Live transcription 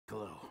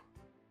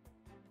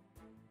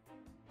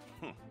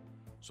Huh.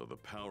 So the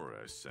power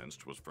I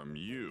sensed was from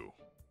you.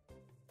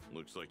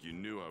 Looks like you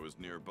knew I was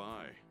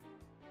nearby.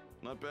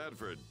 Not bad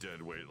for a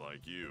deadweight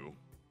like you.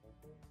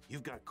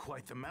 You've got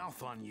quite the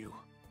mouth on you.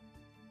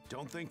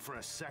 Don't think for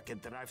a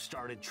second that I've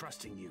started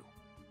trusting you.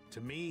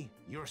 To me,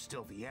 you're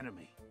still the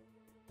enemy.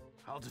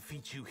 I'll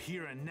defeat you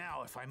here and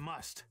now if I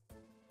must.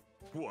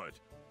 What?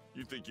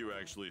 You think you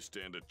actually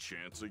stand a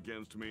chance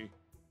against me?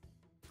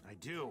 I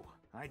do.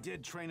 I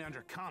did train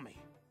under Kami.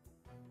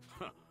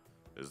 Huh.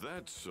 Is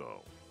that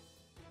so?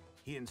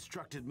 He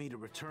instructed me to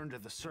return to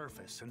the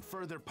surface and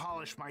further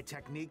polish my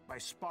technique by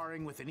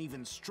sparring with an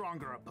even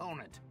stronger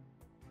opponent.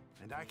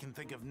 And I can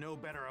think of no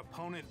better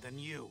opponent than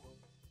you.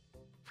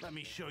 Let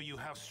me show you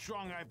how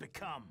strong I've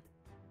become.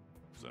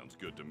 Sounds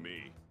good to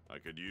me. I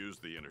could use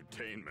the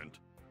entertainment.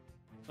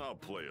 I'll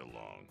play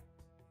along.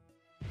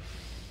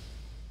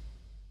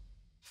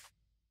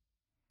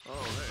 Oh,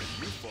 hey,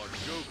 you fought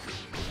Goku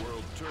in the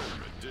World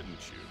Tournament,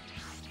 didn't you?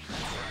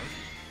 That's right.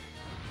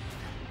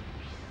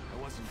 I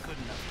wasn't good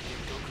enough to get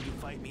Goku to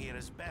fight me at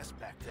his best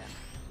back then.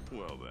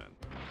 Well then,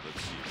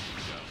 let's see if you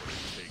got what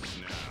it takes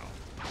now.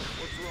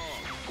 What's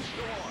wrong?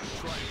 Go on,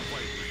 try and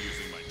fight me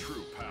using my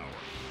true power.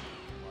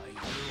 Why, you...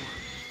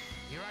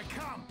 Here I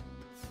come!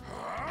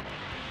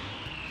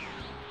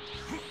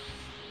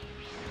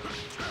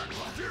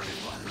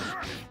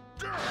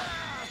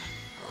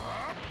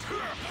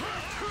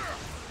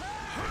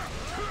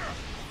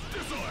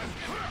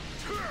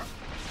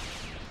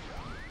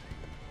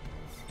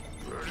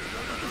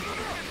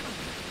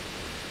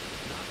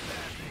 Not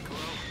bad,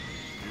 Piccolo.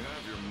 You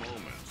have your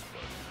moments,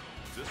 but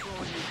is this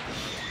all you got?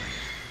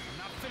 I'm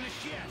not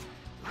finished yet!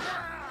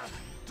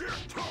 Damn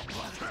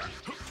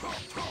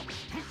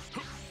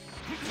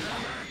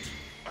it!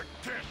 I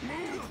can't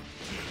move!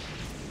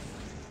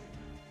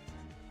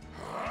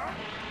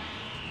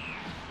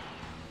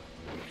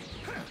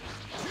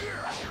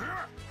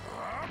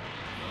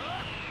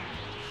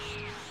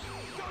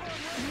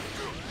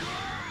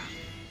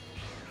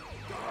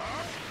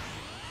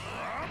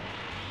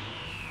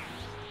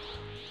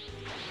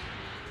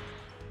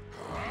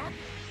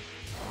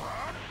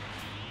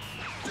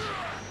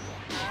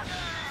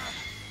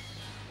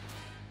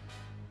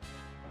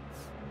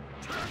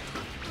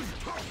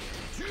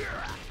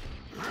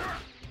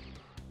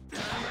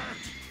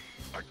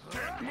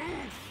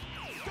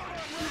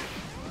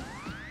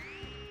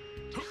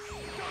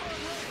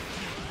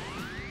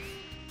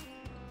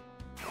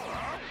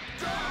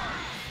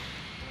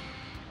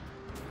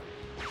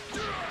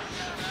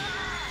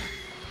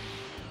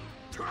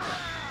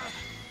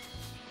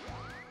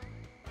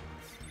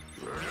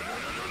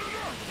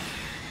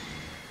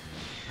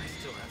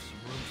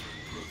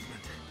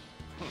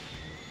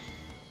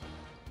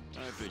 I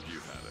think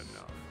you've had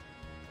enough.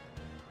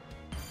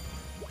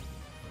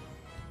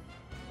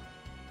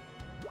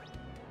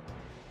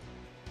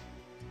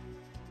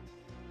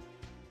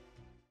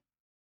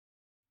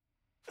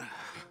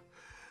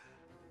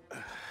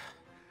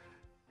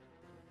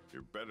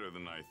 You're better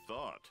than I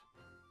thought.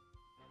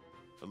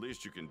 At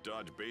least you can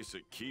dodge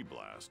basic ki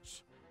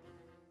blasts.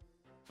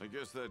 I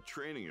guess that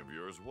training of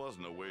yours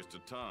wasn't a waste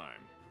of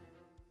time.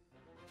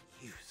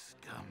 You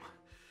scum.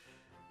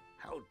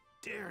 How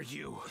dare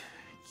you?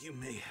 You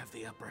may have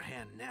the upper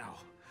hand now,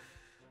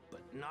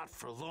 but not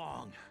for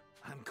long.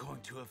 I'm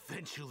going to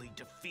eventually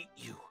defeat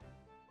you.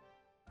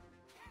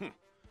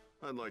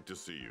 I'd like to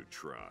see you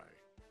try.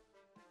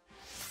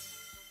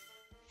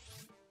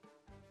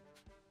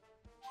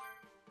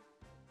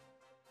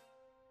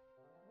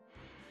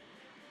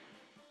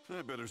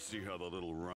 I better see how the little